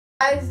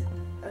Guys,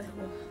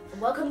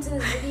 welcome to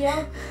this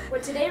video where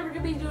today we're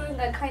going to be doing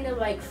a kind of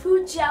like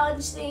food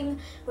challenge thing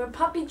where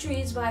Puppy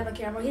Tree is behind the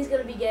camera. He's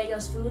going to be getting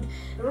us food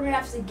and we're going to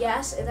have to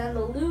guess, and then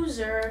the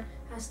loser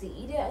has to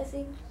eat it, I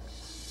think.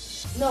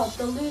 No,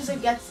 the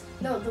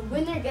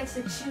winner gets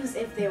to choose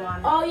if they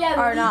want it. Oh yeah,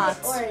 or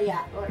not.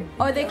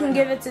 Or they can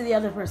give it to the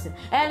other person.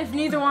 And if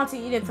neither wants to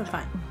eat it, then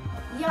fine.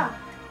 Yeah.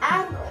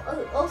 And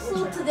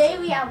also today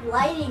we have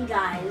lighting,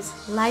 guys.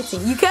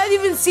 Lighting. You can't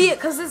even see it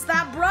because it's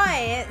that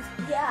bright.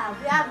 Yeah,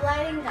 we have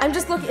lighting, guys. I'm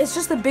just looking. It's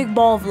just a big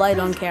ball of light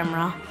on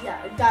camera. Yeah,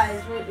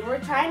 guys, we're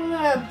trying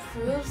to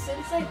improve.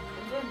 Since like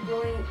we're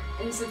growing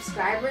in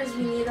subscribers,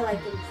 we need to like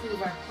improve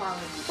our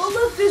quality. Well,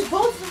 look, there's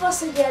both of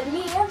us again,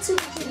 me and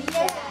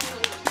Superkittycat.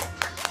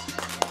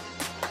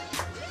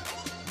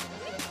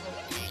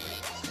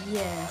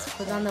 Yes,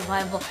 put on the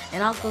Bible,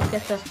 and I'll go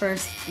get the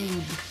first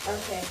food.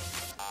 Okay.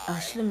 I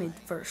should have made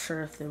for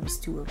sure if there was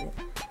two of it.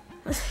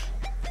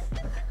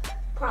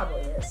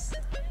 Probably is.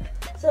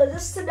 So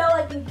just to know,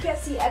 like, you can't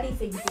see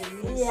anything,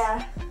 please.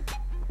 Yeah.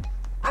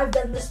 I've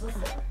done this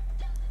before.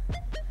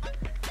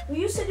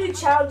 We used to do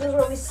challenges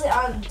where we sit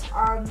on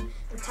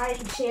the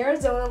tiny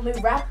chairs and then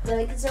we wrap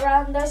blankets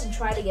around us and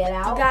try to get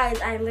out.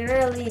 Guys, I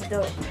literally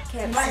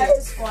can't might see have it.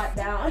 to squat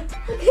down.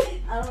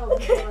 I don't know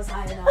if it was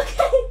high enough.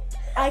 Okay.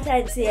 I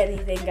can't see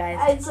anything, guys.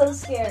 I'm so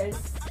scared.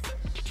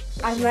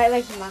 I might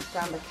like knock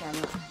down the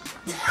camera.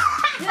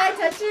 Did I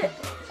touch it?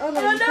 Oh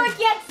no, I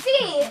can't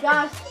see.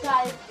 Gosh,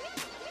 guys.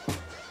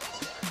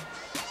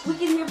 We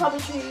can hear Puppy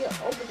Tree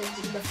opening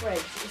in the fridge.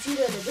 It's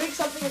either to drink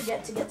something or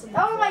get something.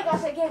 Oh my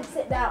gosh, I can't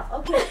sit down.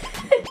 Okay.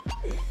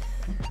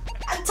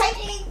 I'm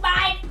taking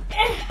mine.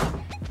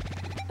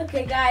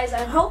 Okay, guys,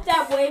 I hope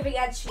that I'm waving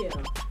at you.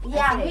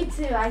 Yeah, Okay. me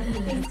too. I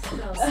think so.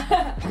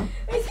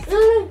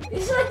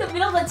 This is like the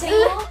middle of the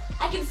table.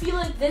 I can feel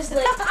like this.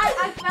 Like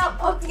I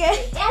felt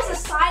Okay. It has a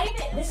sign.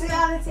 This is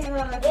on the table.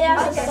 it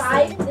has a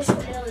sign. This is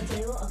the middle of the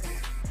table. Okay.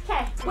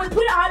 Okay. Wait,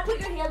 put it on. Put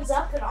your hands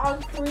up, and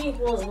on three,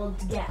 we'll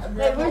get.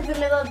 Wait, where's the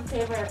middle of the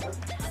table?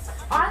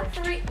 On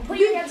three, put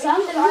your hands up,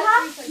 and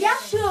on three. You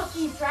have two of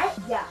each, right?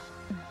 Yeah.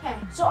 Okay.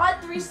 So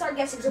on three, start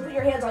guessing. So put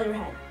your hands on your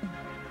head.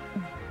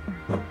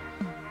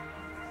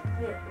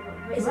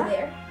 Is it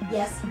there?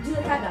 Yes. Do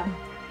the countdown.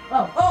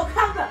 Oh,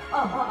 countdown.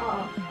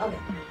 Oh. Okay.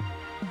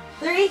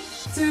 3,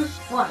 2,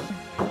 1.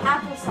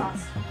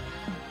 Applesauce.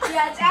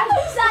 Yeah, it's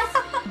applesauce.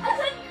 I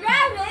couldn't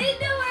grab it. I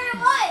didn't know where it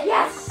was.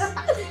 Yes.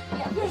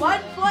 Yeah.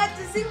 1 point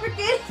to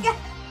Superkittycat.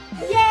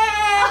 Yay!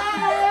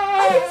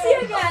 I can see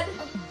again.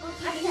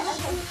 Okay.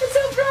 It's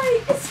so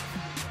bright.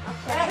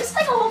 It's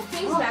like a whole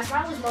face mask.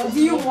 Mine was mostly. Do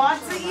you want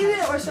to eat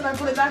it, or should I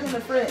put it back in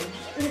the fridge?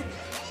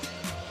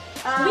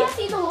 We have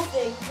to eat the whole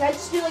thing. Can I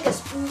just do like a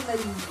spoon and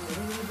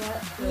leave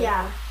that?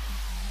 Yeah.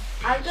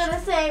 I'm gonna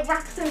say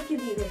Rockstar can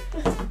eat it.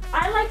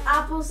 I like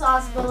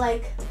applesauce, but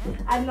like,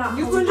 I'm not.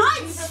 You could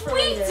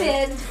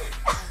Unsweetened.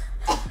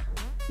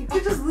 You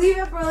could just leave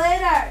it for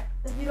later.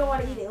 If you don't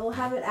want to eat it, we'll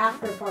have it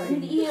after You party.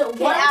 can eat it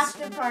Okay, one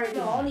after party.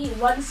 No, only eat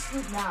one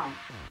scoop now.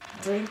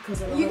 Drink,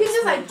 because You can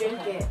just like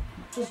drink it.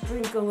 Just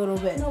drink a little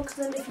bit. No, because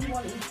then if you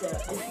want to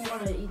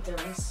eat the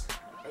rest,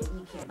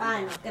 you can't.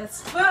 Fine. Get a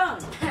spoon.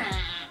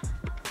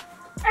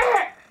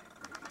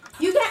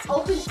 You can't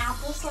open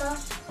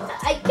applesauce.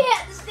 I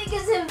can't. This thing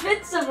is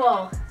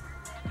invincible.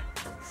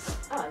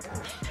 Oh my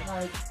gosh.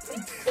 Like,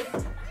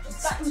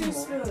 Just got 2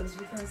 spoons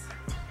because.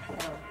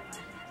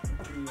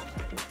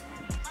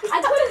 I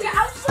couldn't get. I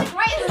was just like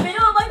right in the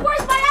middle. I'm like,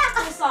 where's my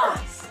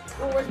applesauce?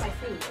 Well, where's my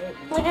food?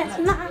 Where's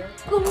my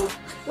food?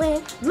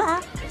 Where's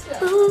my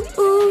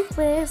food?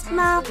 Where's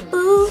my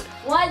food?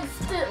 One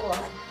spoon.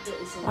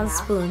 One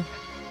spoon.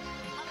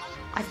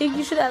 I think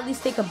you should at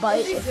least take a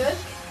bite. Is it good?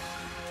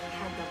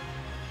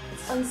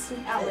 It's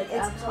unsweet. I like It's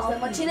applesauce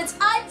that much, and it's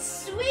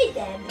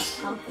unsweetened.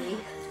 Healthy.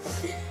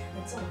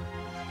 It's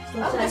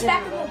I'll put it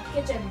back in the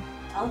kitchen.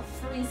 I'll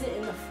freeze it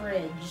in the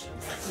fridge.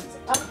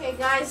 Okay,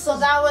 guys. So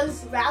that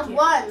was round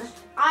 1.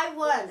 I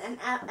won, and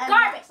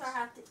Garbage. I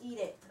have to eat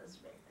it.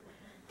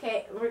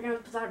 Okay, we're gonna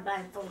put our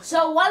blindfolds.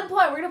 So 1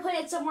 point. We're gonna put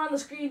it somewhere on the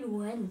screen.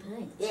 1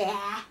 point.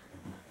 Yeah.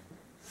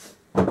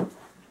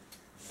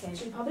 Okay.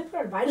 Should we probably put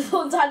our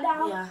blindfolds on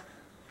now? Yeah.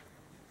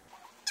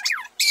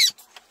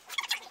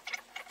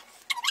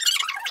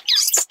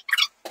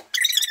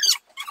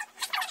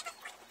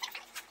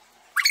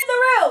 In the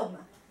room.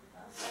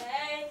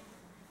 Okay.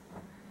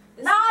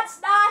 Knots.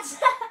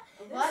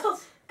 What?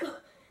 Go.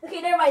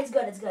 Okay, never mind. It's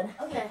good. It's good.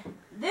 Okay.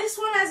 This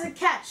one has a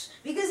catch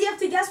because you have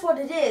to guess what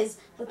it is,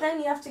 but then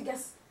you have to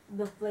guess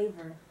the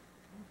flavor.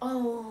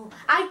 Oh,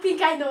 I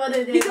think I know what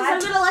it is. Because I'm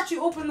gonna let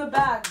you open the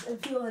bag and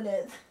feel in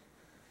it.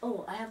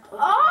 Oh, I have.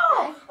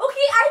 Oh.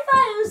 Okay. I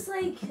thought it was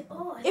like.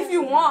 Oh. If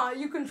you want,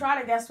 you can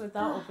try to guess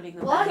without opening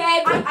the bag.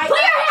 Okay. Put your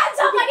hands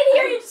up. I can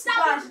hear you.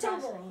 Stop at the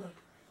table.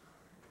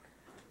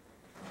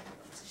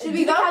 Should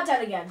we go?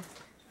 Countdown again?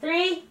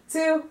 3,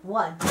 2,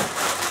 1.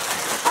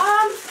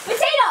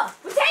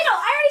 Potato.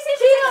 I already said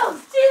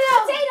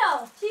potato.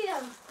 Potato.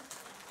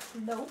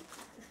 No.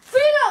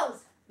 Fritos.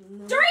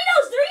 No.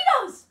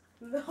 Doritos.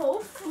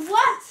 No.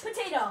 What?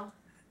 Potato.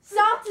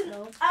 Salt and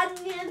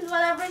onions,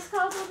 whatever it's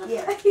called.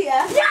 Yeah.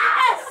 Yes!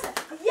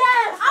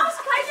 Yes! I was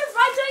kind of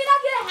right. Do you not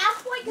get a half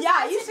point? Yeah,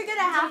 you should get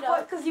a half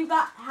point because you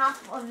got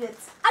half of it.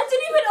 I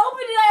didn't even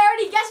open it. I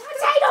already guessed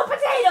potato.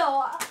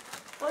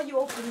 Well, you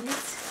opened it.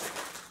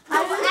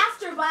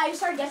 After, but I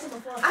started guessing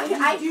before.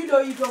 I do know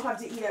you don't have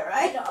to eat it,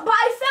 right? But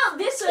I felt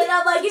this one and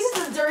I'm like, is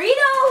this a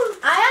Dorito?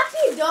 I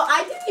actually don't.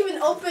 I didn't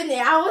even open it.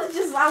 I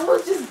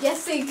was just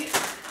guessing.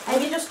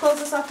 And you just close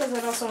this up because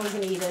I know someone's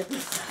gonna eat it.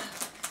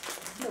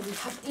 No, we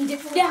have to eat it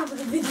for now for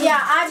the video. Yeah,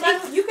 I'm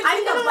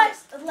gonna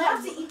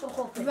let eat the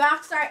whole thing.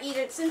 Rockstar eat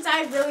it since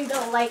I really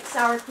don't like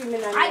sour cream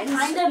and I onions.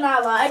 kind of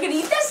not like. I can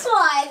eat this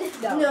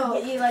one. No,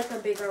 you like the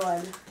bigger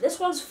one. This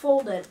one's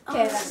folded.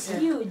 Okay, that's that's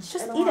huge.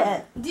 Just I don't eat want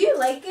it. Do you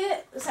like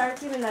it? Sour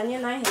cream and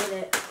onion? I hate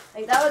it.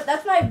 Like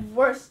that's my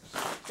worst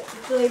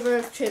flavor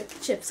of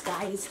chips,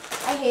 guys.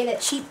 I hate it.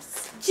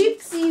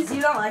 Chipsies.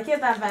 You don't like it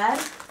that bad?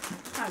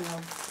 I don't know.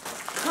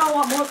 I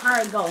want more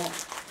cargo.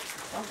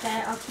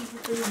 Okay, I'll keep it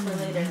for you for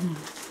later.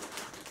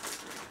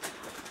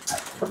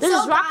 This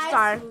is So, Rockstar.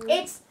 guys,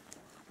 it's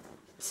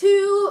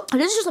 2.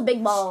 This is just a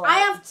big ball. I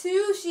have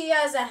 2. She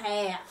has a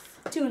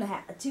half.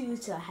 2.5. 2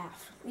 to a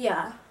half.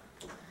 Yeah.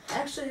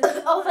 Actually,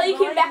 Oh, then you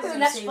came back to the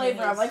next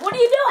flavor. I'm like, what are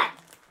you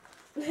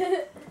doing?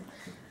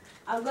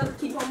 I'm gonna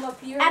keep them up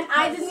here. And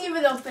I didn't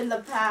even open the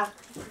pack.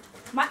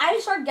 I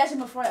started guessing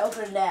before I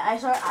opened it. I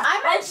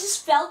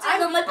just felt it.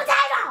 And I'm like,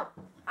 potato.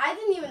 I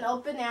didn't even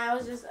open it. I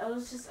was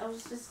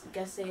just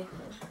guessing.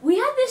 We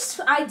had this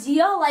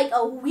idea like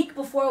a week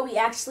before we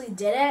actually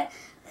did it,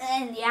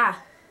 and yeah.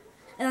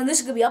 And then this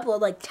is gonna be uploaded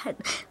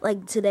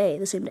like today,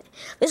 the same day.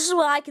 This is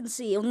what I can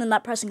see when I'm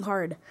not pressing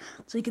hard,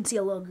 so you can see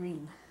a little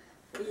green.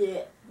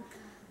 Yeah.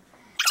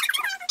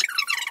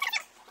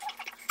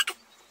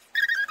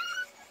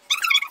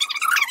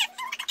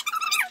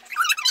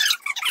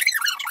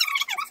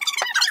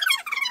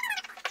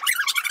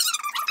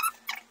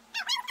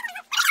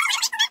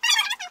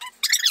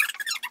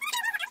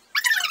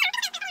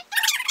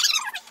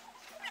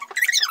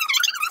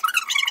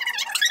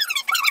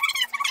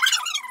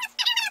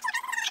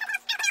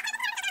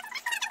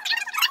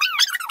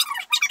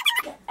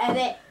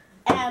 Edit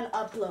and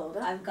upload.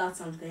 I've got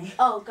something.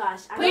 Oh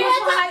gosh.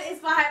 It's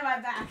behind my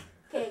back.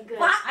 Okay, good.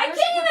 I can't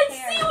even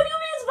see. What do you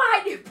mean it's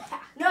behind your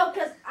back? No,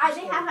 because I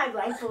didn't have my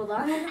blindfold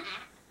on.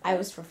 I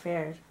was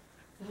prepared.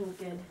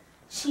 Good.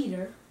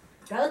 Cheater.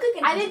 Do I look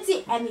like I didn't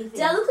see anything.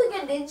 Did I look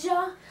like a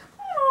ninja?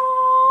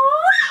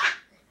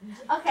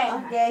 Okay.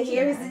 Okay,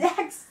 here's the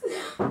next.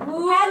 Hands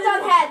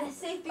on head.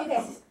 Safe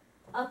distance.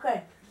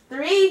 Okay.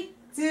 3,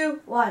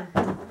 2, 1.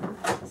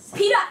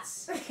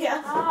 Peanuts.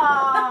 Yeah.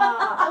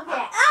 Oh,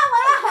 okay. Ah,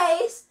 my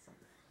eyes.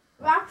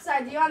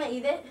 Rockstar, do you want to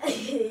eat it?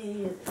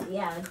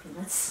 Yeah, I like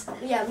peanuts.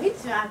 Yeah, me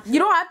too, actually. You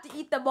don't have to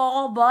eat them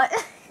all, but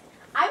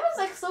I was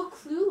like so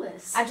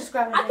clueless. I just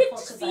grabbed. I could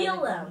just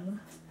feel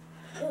them.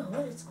 Ew,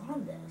 what is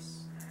on this?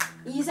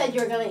 You said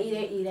you were going to eat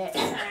it.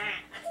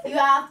 You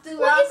have to,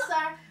 What is-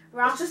 Rockstar.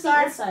 It's just the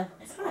Rockstar. inside.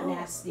 It's not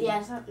nasty. Yeah,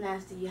 it's not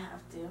nasty. You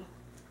have to.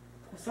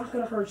 It's not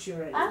gonna hurt you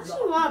right I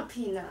actually want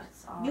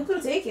peanuts. Oh. You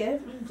can take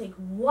it. I'm gonna take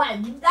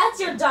one. That's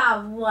your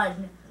job.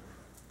 One.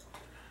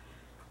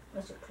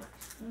 What's your price?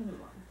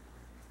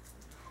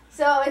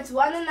 So it's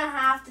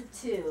 1.5 to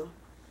 2.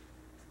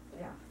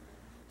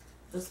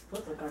 Just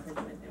put the garbage in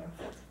there.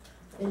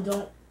 And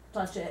don't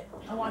touch it.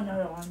 I want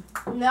another one.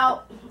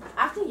 No.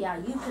 Actually, yeah,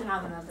 you can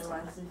have another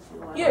one since you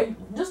want. Here,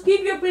 just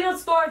keep your peanut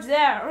storage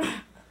there.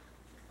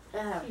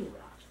 I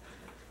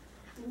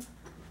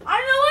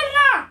know it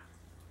now.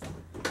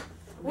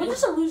 What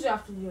does a loser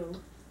have to do?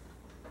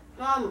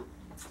 I'm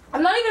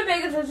not even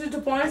paying attention to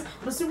points,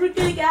 but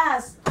Superkittycat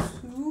has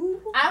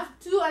 2. I have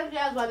 2 and she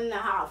has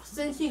 1.5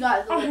 since she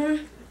got the.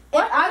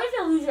 What does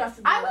a loser have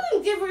to do? I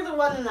wouldn't give her the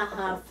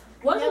 1.5.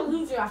 What does a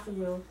loser have to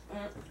do?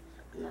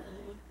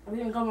 We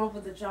didn't come up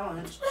with a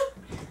challenge.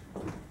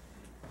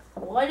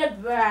 What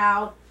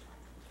about?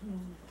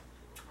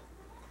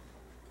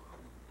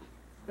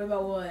 What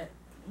about what?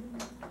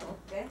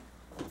 Okay.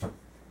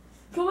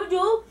 Can we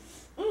do?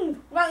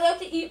 Well, you have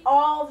to eat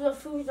all of the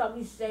foods that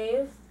we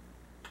save.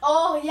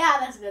 Oh yeah,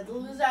 that's good. The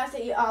loser has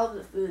to eat all of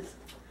the foods.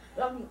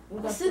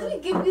 That's Should we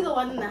good. give you the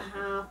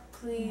 1.5,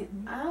 please?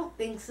 I don't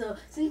think so.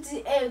 Since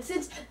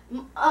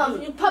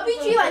Puppy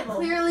Tree like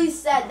clearly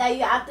said that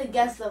you have to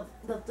guess the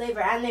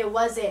flavor, and it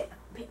wasn't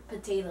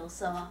potato,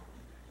 so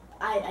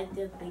I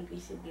did think we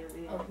should give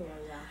you. Okay,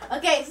 yeah.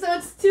 Okay, so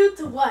it's 2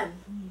 to 1.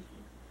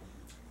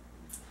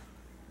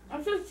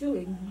 I'm still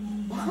chewing.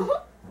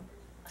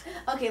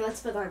 Okay,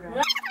 let's put our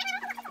ground.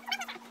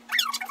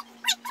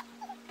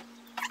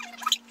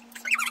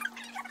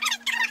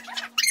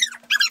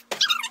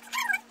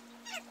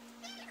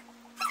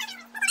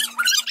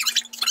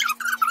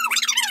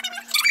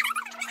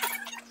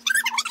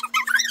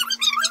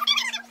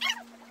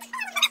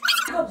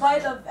 A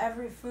bite of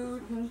every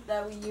food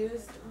that we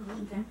used.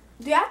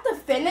 Do you have to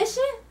finish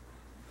it?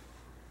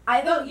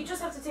 No, you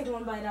just have to take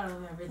one bite out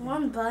of everything.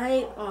 One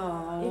bite. It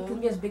Oh. can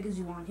be as big as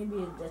you want. It can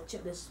be a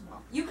chip this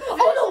small. You can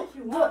Oh if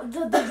you no! want.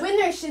 The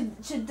winner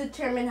should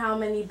determine how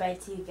many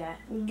bites you get.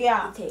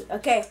 Yeah. Take.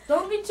 Okay.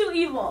 Don't be too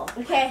evil.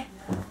 Okay.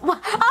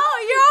 Oh,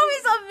 you're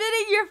always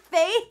admitting your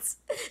fate.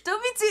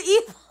 Don't be too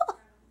evil.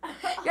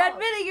 You're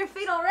admitting your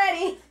fate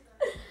already.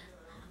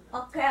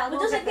 Okay, I'll But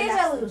go just in get the case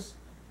next I one. lose.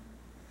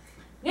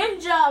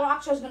 Ninja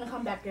Rockstar's gonna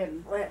come back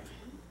in. Wait.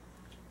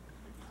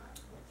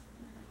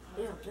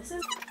 Ew, this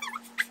is.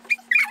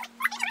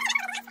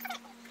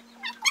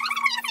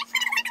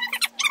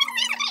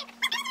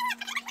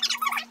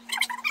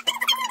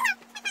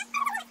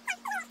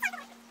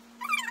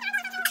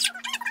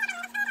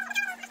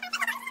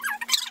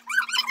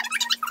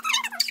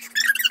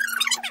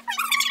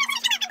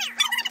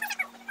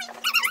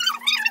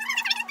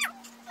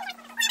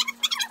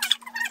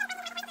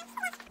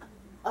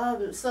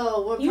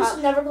 So we're You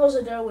should never close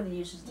the door when he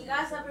uses You it.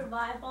 guys have your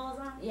eyeballs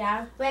on?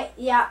 Yeah. Wait,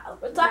 yeah.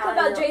 We're talking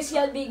No, about no.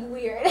 JCN being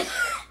weird.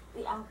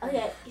 Yeah,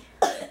 okay.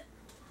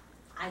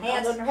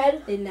 Hands on your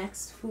head. The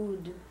next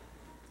food.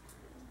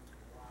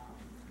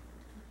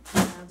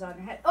 Hands on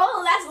your head.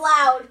 Oh, that's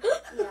loud.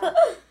 Yeah.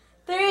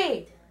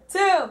 3,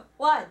 2,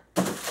 1.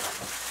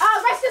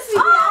 Oh, Rice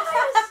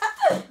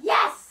Krispies.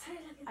 Yes.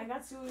 I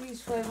got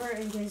Susie's flavor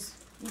in case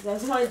you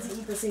guys wanted to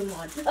eat the same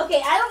one.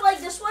 Okay, I don't like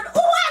this one.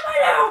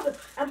 Oh,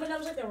 M&M.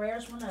 M&M's like the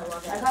rarest one. I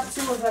love it. I got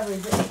 2 of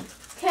everything.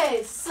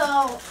 Okay,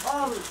 so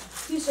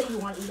Please say you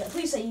want to eat it.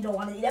 Please say you don't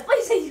want to eat it.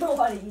 Please say you don't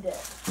want to eat it.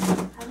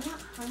 I'm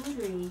not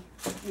hungry.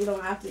 You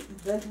don't have to eat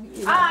that.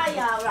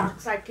 Yeah,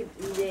 Rockstar could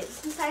eat it.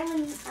 Since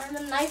I'm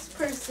a nice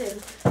person.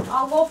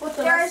 I'll go with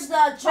the There's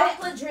the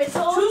chocolate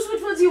drizzle. Choose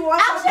which ones you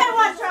want. Actually,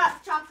 I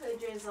want chocolate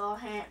drizzle.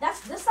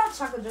 That's not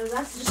chocolate drizzle.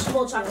 That's just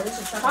full chocolate.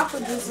 This is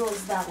chocolate drizzle.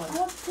 is that one. I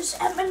want this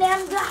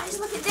M&M, guys.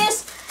 Look at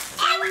this.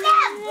 M&M.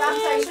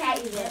 Rockstar, you can't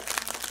eat it.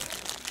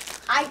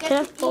 I get Can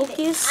I to eat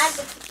focus? it. I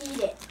get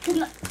to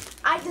eat it.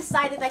 I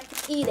decided I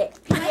could eat it.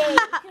 Can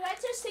I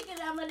just take an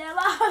M&M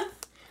off?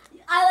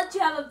 I let you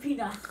have a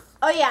peanut.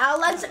 Oh yeah, I'll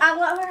let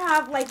her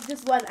have like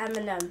just one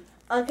M&M.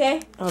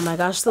 Okay. Oh my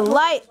gosh, the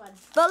light.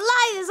 The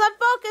light is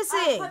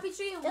unfocusing. Puppy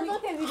tree. It's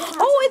okay. We don't have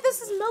Oh wait,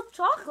 this is milk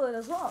chocolate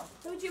as well.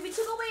 Puppy tree. We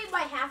took away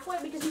by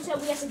halfway because you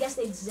said we had to guess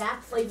the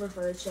exact flavor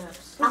for the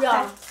chips.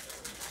 Yeah.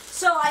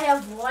 So I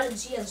have 1 and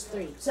she has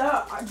 3.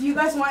 So, do you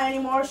guys want any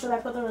more? Or should I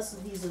put the rest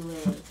of these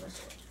away?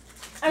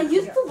 I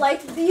used to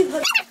like these,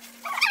 but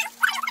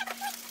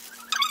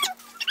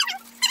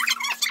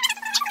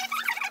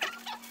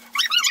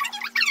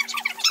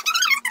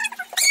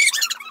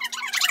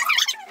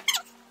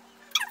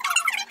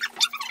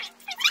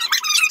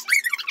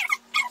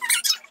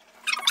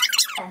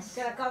Yes.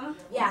 Gonna come?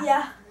 Yeah.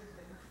 yeah.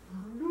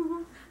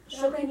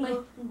 Stroking my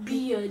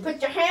beard.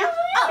 Put your hands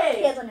Oh, on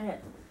it. hands on your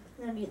head.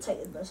 I'm gonna be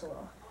tighten this a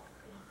little.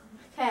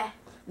 Okay.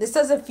 This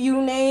has a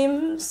few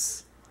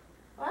names.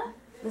 What?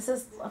 This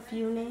is a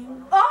few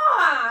names.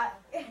 Ah!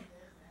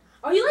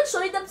 Are you like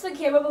showing them to the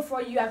camera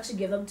before you actually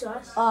give them to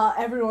us?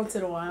 Every once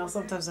in a while.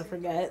 Sometimes I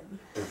forget.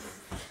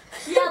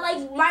 Yeah,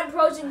 like my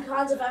pros and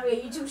cons of having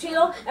a YouTube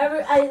channel.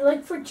 I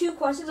like for 2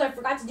 questions I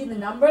forgot to do the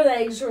number. Then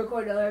I just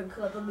recorded another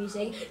clip of me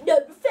saying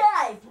number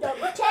 5,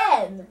 number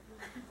 10, or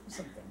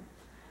something.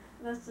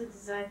 That's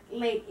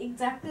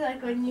exactly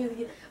like when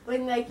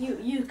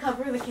you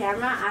cover the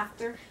camera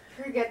after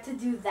you forget to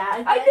do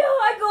that. Again. I know.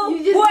 I go.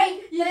 You just-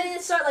 wait. you then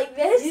it start like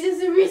this. You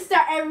just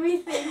restart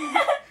everything.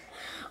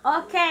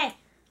 Okay.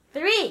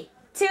 3,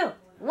 2,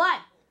 1.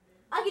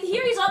 I can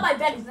hear he's on my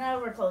bed. He's not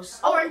over close.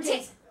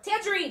 Oranges.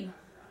 Tangerine.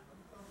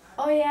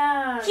 Oh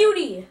yeah.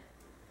 Cutie.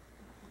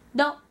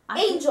 No.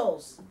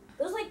 Angels.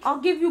 Those like I'll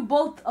give you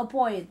both a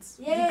point.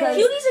 Yeah. Because,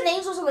 cuties and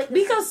angels are like the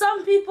because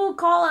some people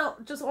call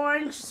it just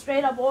orange,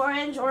 straight up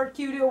orange, or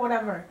cutie or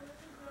whatever.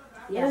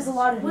 Yeah. There's a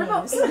lot of What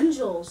about names.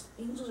 angels?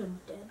 Angels are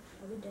dead.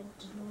 Are they dead?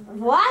 Just no one-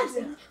 What?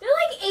 They're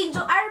like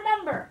angel. I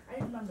remember.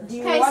 Do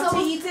you Okay, want so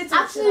to eat it? Or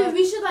actually, should I-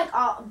 we should like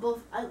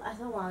both. I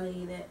don't want to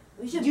eat it.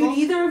 We should Do both.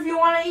 either of you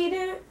want to eat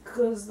it?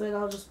 Because then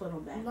I'll just put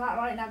them back. Not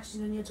right now because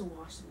you need to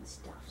wash some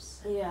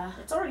stuffs. Yeah.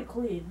 It's already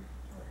clean.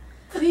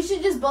 We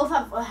should just both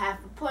have a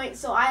half a point.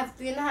 So I have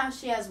 3.5.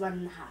 She has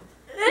 1.5.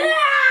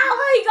 Oh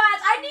my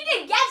gosh! I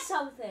need to get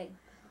something.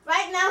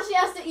 Right now she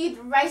has to eat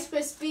Rice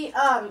Krispie,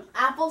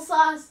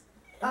 applesauce,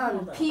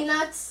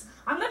 peanuts.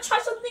 I'm gonna try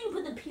something and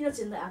put the peanuts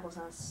in the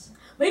applesauce.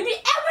 Maybe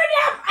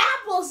M&M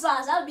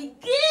applesauce. That would be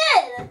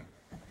good.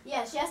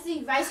 Yeah, she has to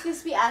eat Rice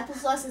Krispie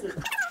applesauce and.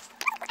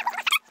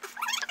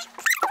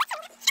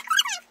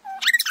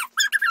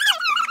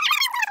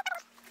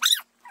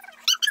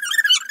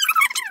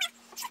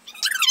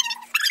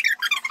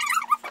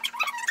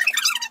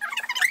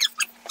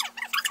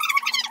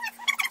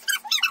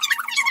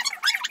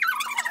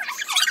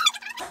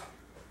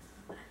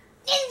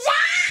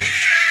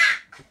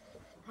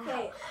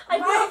 Okay. I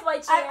fell off my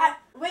chair.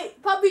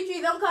 Wait, puppy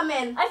tree, don't come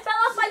in. I fell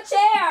off my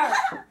chair.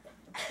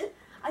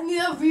 I need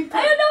a I don't replay.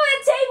 know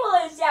what a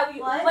table is. Yeah,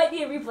 we What? might need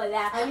to replay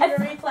that. I need a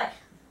replay.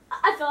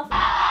 I fell off.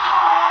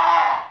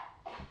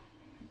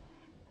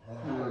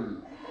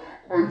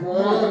 I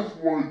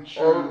lost my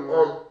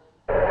chair.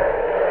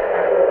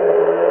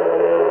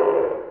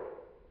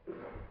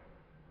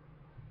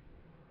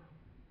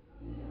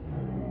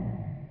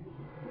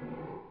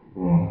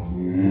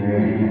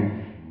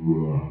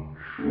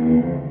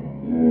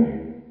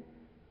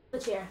 The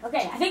chair.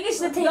 Okay, I think it's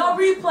the table. No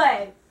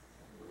replay.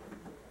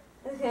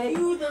 Okay. I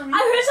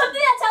heard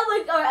something that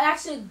sounded like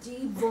actually a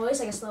deep voice,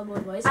 like a slow mo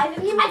voice. I found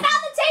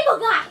the table,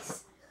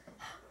 guys.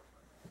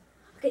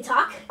 Okay,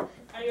 talk.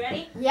 Are you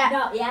ready? Yeah.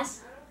 No.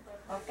 Yes.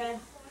 Okay.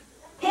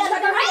 Hey,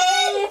 look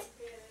around.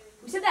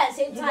 We said that at the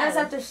same time. You guys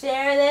have to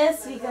share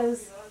this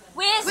because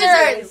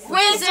Wizard,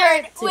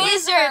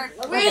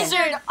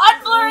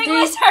 unblurring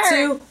wizard.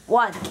 2,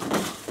 1.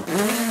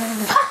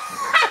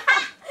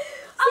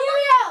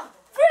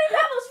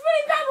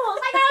 Fruity Pebbles.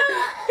 I got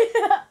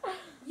it.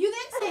 You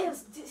didn't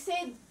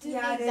say do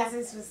the exact.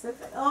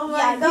 Specific. Oh my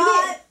Yeah,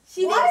 god.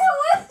 She did.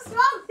 What's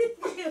wrong with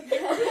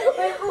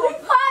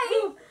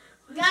you?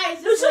 Guys,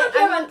 No,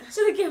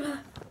 show the camera.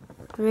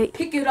 Wait.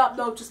 Pick it up,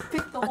 no, just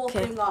pick the whole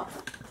Okay. thing up.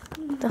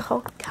 The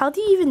whole. How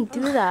do you even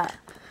do that?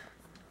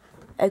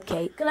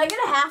 Okay. Can I get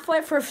a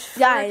halfway for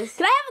Guys.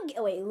 Can I have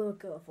a wait? Look,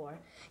 go for it.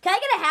 Can I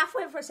get a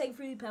halfway for saying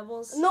Fruity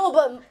Pebbles? No,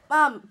 but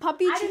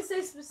Puppy. I didn't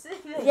say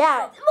specific.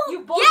 Yeah. You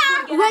both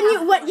would get When a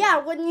you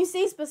halfway. when you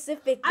say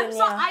specific, then I'm yeah.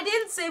 sorry, I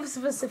didn't say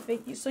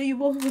specific, so you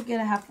both would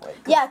get a halfway.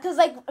 Yeah, cause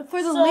like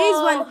for the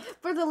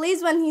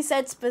Lay's one he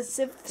said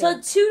specific. So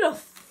 2 to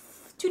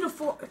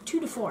 4. 2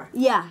 to 4.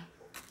 yeah.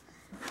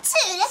 2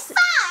 to 5.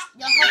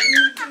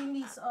 Clean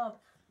these up.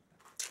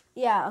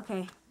 Yeah.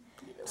 Okay.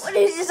 When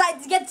you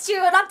decide to get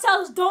cheering up, tell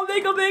us don't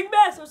make a big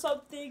mess or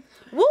something.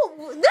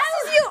 Whoa, this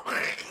is you.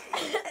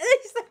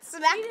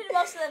 We did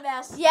most of the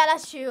mess. Yeah,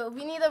 that's true.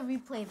 We need to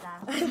replay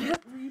that.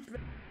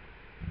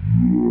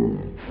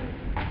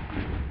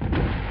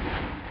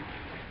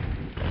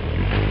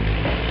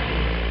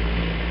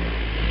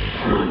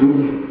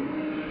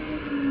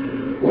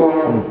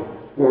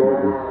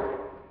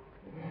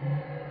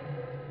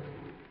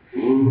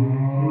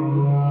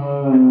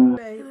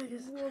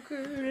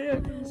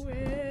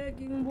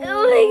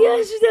 Oh my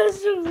gosh,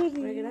 that's so funny.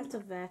 We're gonna have to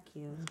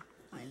vacuum.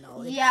 I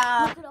know.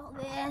 Yeah. Look at all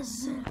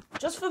this.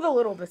 Just for the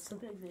little bits.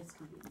 What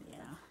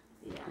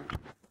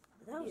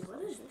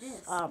is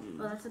this? Oh,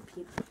 that's a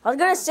peep. I was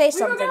gonna say We were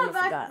something. gonna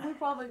I forgot. we're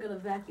probably gonna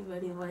vacuum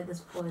anyway.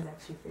 This floor is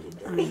actually pretty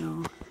I dirty.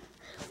 know.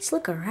 Let's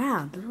look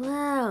around.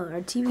 Wow,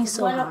 our TV's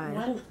so high.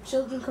 When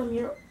children come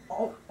here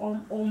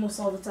almost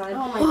all the time.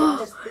 Oh my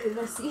gosh.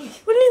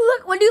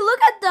 When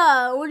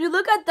you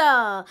look at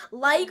the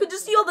light, you can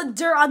just see all the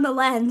dirt on the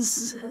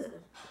lens.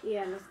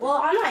 Yeah. Well,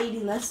 I'm not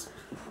eating this.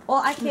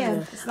 Well, I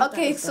can. It's not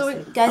Okay, that so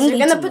disgusting. guys, I'm we're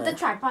gonna eating put the it.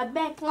 tripod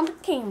back on the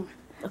camera.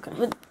 Okay.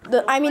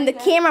 The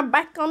camera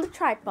back on the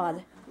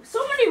tripod. So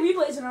many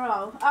replays in a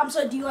row.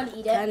 So do you want to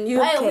eat it? And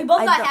you Hey, we can-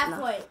 both I got don't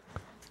halfway.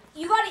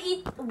 You gotta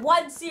eat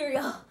one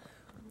cereal.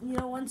 You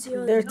know, one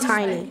cereal. They're is-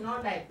 tiny.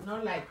 Not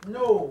like,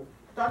 no.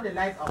 Turn the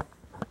light off.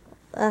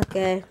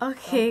 Okay.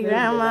 Okay,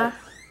 Grandma.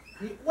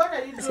 What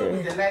are you doing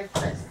with the light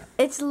first?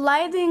 It's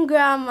lighting,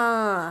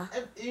 Grandma.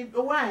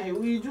 Why?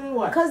 We doing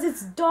what? Cause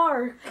it's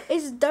dark.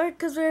 It's dark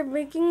cause we're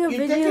making a You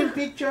video. taking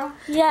picture?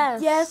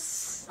 Yes.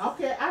 Yes.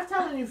 Okay, after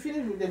when you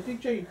finish with the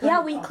picture, you turn Yeah,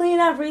 it we off. clean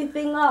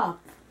everything up.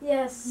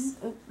 Yes.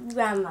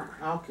 Grandma.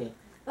 Okay.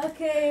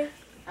 Okay.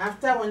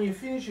 After when you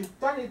finish, you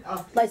turn it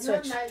off. Light It's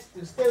not switch. nice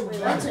to stay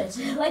with Light light.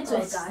 switch. Light Oh,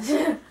 switch.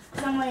 gosh.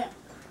 Somewhere.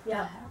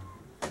 Yeah.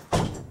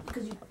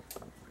 Because you.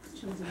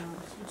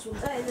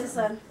 Hey, this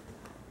one.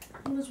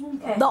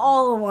 Okay. The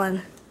all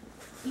one.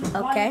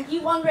 Okay.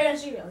 Eat one grain of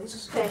cereal. It's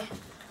just okay.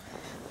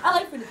 I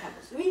like Fruity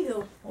Pebbles. Me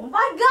too. Oh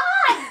my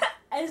god!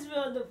 I just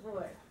spilled on the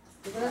floor.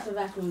 We're gonna have to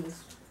vacuum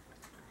this.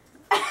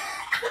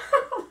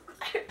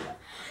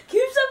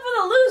 Keep some for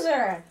the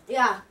loser.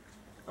 Yeah.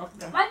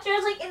 Okay. My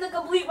chair's like in the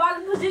complete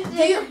wrong position.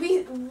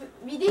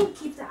 We didn't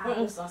keep the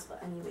applesauce,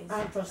 but anyways. I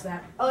don't trust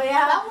that. Oh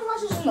yeah. That one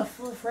was just in the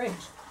fridge.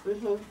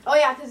 Oh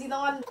yeah, because you don't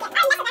want.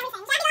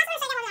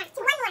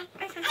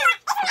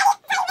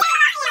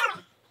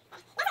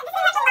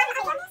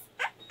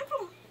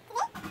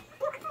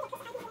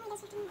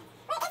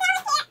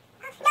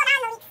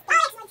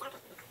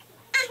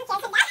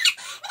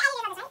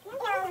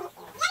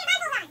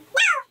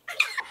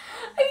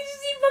 I used to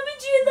see Puppy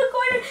G in the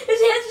corner.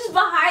 His hands just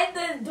behind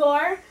the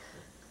door.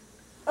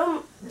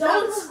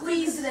 Don't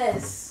squeeze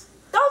this.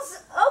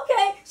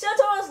 Okay, so I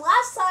told us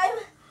last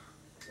time.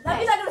 That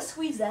means I'm gonna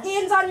squeeze this.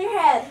 Hands on your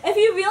head. If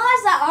you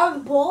realize that our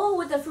bowl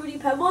with the Fruity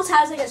Pebbles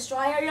has like a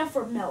straw area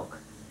for milk.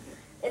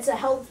 It's a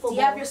healthful Do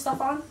you have bowl. your stuff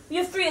on? We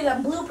have 3 of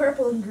them, blue,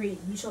 purple, and green.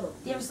 You show them.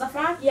 Do you have your stuff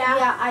on? Yeah.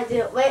 Yeah, I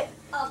do. Wait.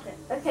 Okay.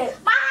 Okay.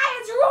 My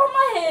hands are on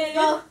my head.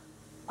 Go.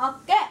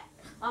 Okay.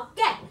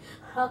 Okay.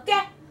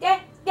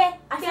 Okay.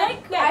 I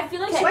feel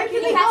like Okay. Where can we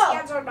Kitty Cat's go?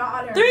 hands are not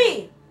on her.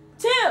 3,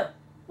 2,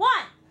 1.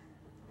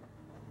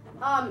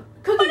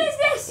 Cookies. What is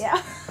this? Yeah.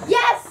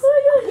 Yes. Oh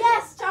my gosh.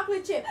 Yes.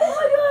 Chocolate chip. Oh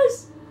my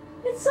gosh.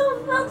 It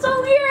felt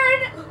so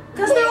weird.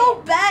 Cause they're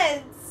all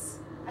beds.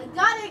 I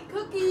got it.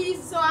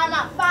 Cookies. So I'm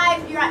at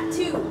 5. You're at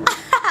 2.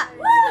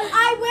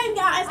 I win,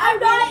 guys. I'm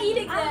not win.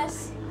 eating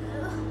this.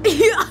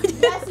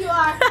 Yes, you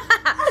are.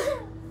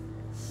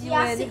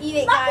 has to eat it,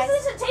 It's not guys.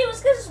 because it's a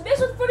tablespoon, because it's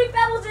mixed with Fruity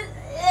Pebbles.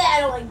 I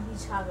don't like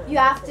these chocolate. You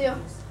have to.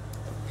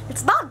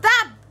 It's not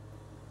that.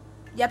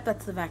 Yep,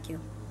 that's the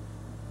vacuum.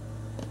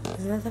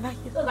 Isn't that the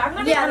vacuum? Look, I'm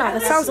gonna, Yeah, I'm no, gonna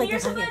that sounds like smear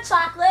the some of vacuum. the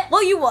chocolate.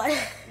 Well, you would.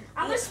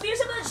 I'm gonna smear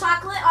some of the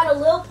chocolate on a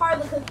little part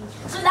of the cookie.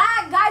 So now,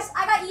 guys,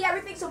 I gotta eat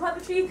everything. So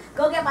puppetry,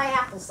 go get my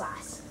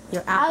applesauce.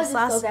 Your I'll just go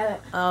applesauce? get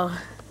it.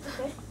 Oh.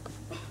 Okay.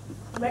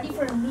 I'm ready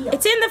for a meal.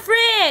 It's in the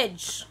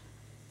fridge.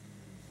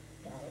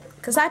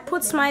 Because I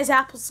put my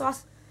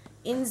applesauce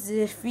in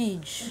the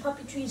fridge. And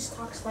Puppetry's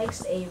talks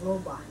likes a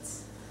robot.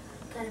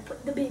 Gotta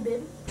put the baby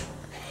in.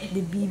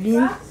 The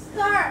bibin.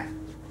 Rockstar.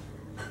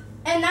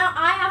 And now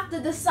I have to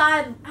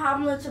decide how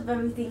much of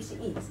everything she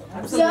eats. So,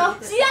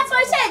 See, that's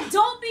what I said.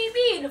 Don't be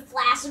mean.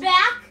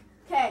 Flashback.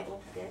 okay.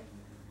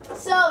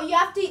 So you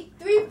have to eat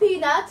 3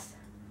 peanuts.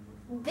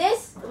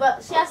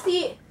 Well, she has to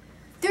eat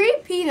 3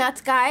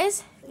 peanuts,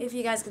 guys. If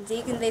you guys can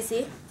see, can they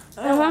see?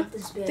 I don't want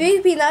this big.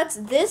 3 peanuts.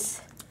 This,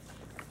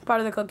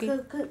 Part of the cookie.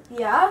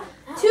 yeah.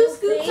 That 2 whole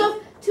scoops thing?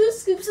 of 2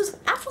 scoops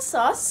of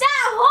applesauce.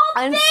 That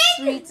whole And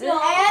thing. sweet.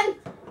 And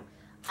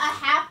a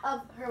half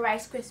of her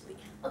Rice Krispie.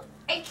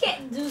 I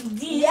can't do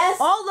these. Yes.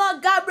 Oh,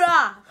 look,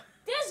 Gabra.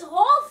 This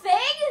whole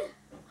thing.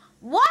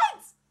 What?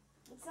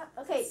 It's not,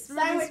 okay,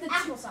 starting with the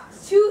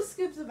Applesauce. 2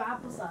 scoops of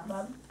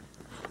applesauce.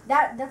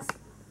 That's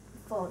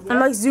full. I'm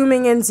like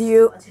zooming into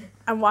you.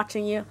 I'm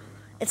watching you.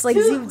 It's like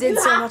zoomed in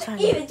you so have much to on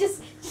eat you. it.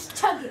 Just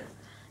chug it.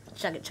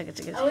 Chug it, chug it,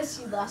 chug it. I wish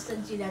you lost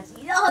and you had to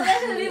eat. Oh,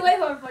 that's gonna be way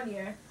more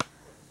funnier.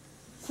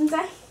 Since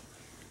I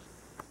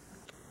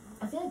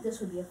feel like this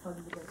would be a fun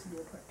video to do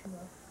a part 2 of.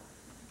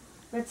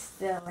 but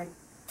still, like,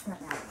 Right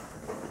now.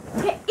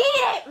 okay, eat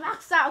it,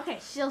 Rockstar. Okay,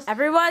 she'll.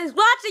 Everybody's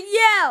watching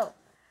you.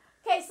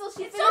 Okay, so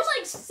she It finished smells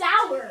like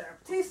sour.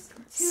 two.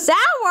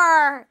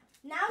 Sour.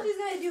 Now she's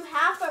gonna do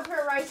half of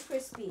her Rice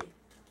Krispie.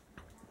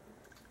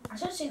 I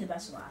should say the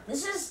best one.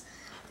 This is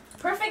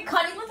perfect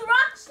cutting with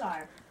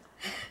Rockstar.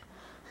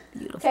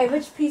 Okay,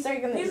 which piece are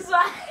you gonna This eat? is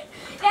why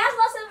it has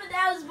lots of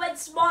bananas, but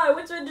smaller.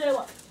 Which one do I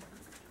want?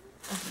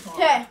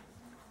 Okay,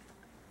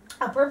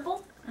 A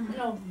purple?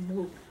 No,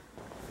 blue.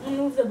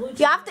 Move the blue.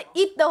 you have to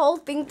eat the whole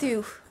thing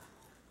too.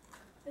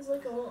 It's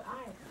like a little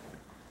eye.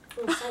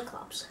 Little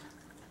cyclops.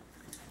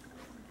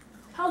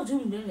 How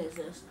zoomed in is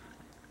this?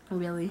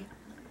 Really?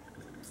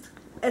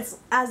 It's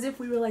as if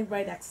we were like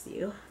right next to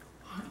you.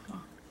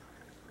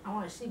 I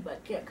want to see,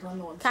 but can't because I'm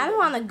the one. Kind of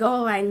want to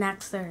go right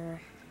next to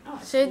her.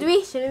 Should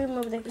we? Should we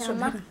move the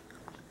camera?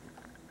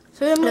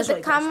 Should we move This the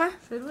way, guys. camera?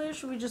 Should we? Or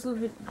should we just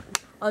move it?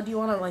 Oh, do you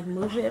want to like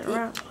move it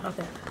around?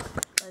 Okay.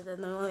 And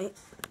then let me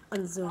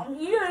unzoom. I'm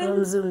eating.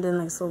 I'm zoomed in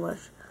like so much.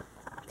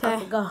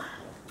 Okay. Go.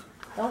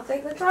 Don't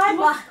take the time.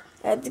 I'm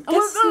gonna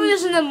do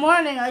this in the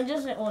morning. I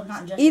just well,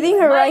 not just Eating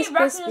her but I Rice ate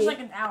breakfast Krispie. like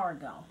an hour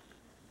ago.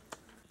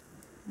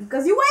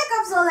 Because you wake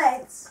up so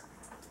late.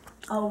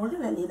 Oh, we're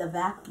gonna need a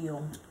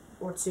vacuum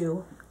or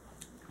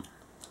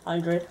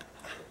 200.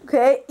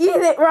 Okay, eat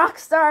it,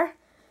 Rockstar.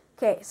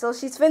 Okay, so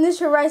she's finished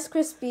her Rice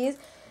Krispies.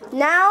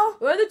 Now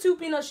Where are the 2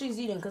 peanuts she's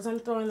eating? Because I'm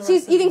throwing the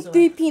she's rest of eating these away.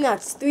 3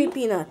 peanuts. 3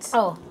 peanuts.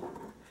 Oh.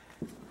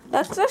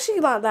 That's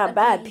actually not that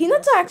bad.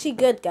 Peanuts are actually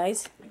good,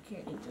 guys. I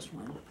can't eat this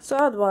one. So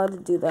I'd want to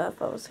do that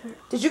if I was her.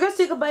 Did you guys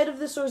take a bite of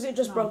this or is it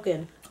just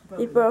broken?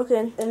 It's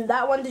broken. And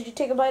that one, did you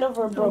take a bite of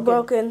or broken?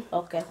 Broken.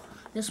 Okay.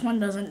 This one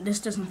doesn't. This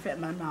doesn't fit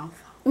my mouth.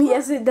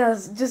 Yes, it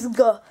does. Just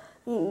go.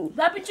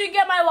 Let me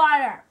get my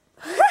water.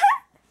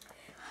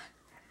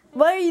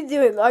 What are you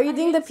doing? Are you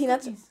doing the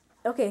peanuts?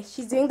 Okay,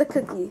 she's doing the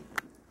cookie.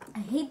 I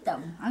hate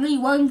them. I'm gonna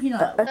eat one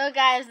peanut. So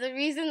guys, the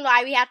reason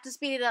why we have to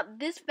speed it up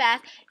this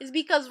fast is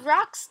because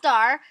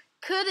Rockstar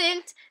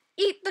couldn't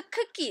eat the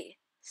cookie.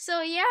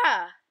 So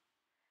yeah,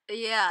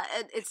 Yeah,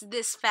 it's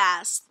this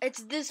fast.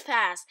 it's this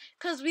fast.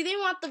 Because we didn't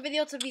want the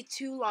video to be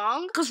too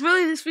long. Because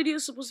really, this video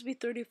is supposed to be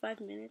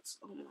 35 minutes.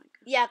 Oh my god.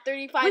 Yeah,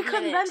 35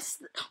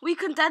 minutes. We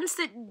condensed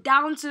it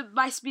down to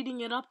by speeding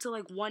it up to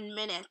like 1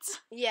 minute.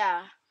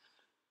 Yeah.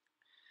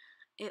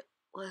 It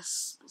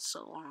was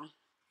so long.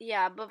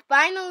 Yeah, but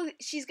finally,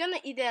 she's gonna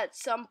eat it at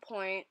some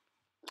point.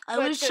 I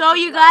But would it's show too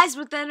you long. guys,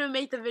 but then it would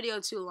make the video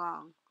too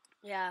long.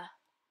 Yeah.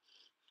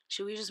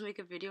 Should we just make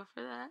a video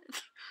for that?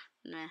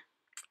 Nah.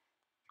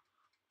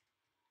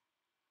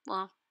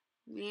 Well,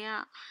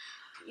 yeah.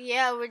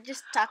 Yeah, we're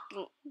just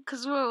talking.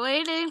 Because we're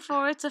waiting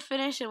for it to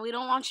finish and we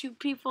don't want you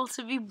people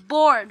to be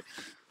bored.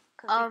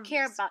 Because we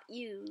care about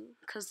you.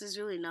 Because there's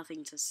really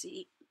nothing to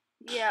see.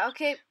 Yeah,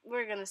 okay,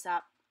 we're gonna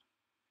stop.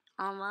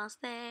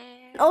 Almost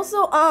there.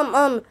 Also,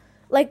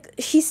 like,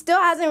 she still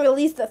hasn't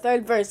released the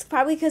 3rd verse.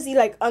 Probably because he,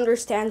 like,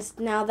 understands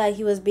now that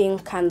he was being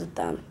kind of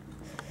dumb.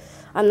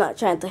 I'm not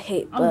trying to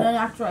hate, I'm done but...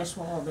 after I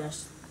swallow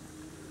this.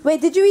 Wait,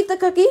 did you eat the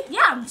cookie?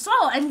 Yeah, I'm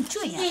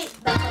chewing it.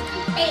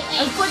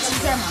 I'm putting the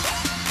camera.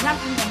 Not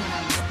eating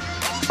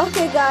them.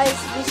 Okay, guys,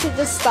 we should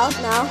just stop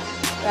now.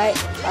 Right?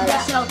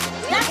 Alright. So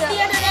that's the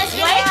end of this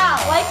video.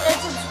 Like and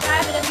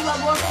subscribe, and if you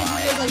want more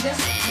videos like this,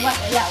 like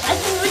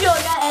the video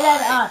and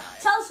then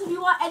tell us if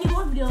you want any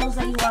more videos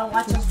that you want to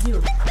watch us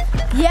do.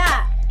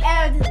 Yeah,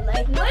 and,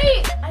 like,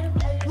 Wait,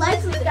 like,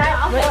 subscribe.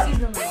 I'll see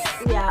them later.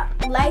 Yeah,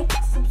 like,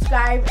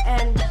 subscribe,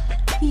 and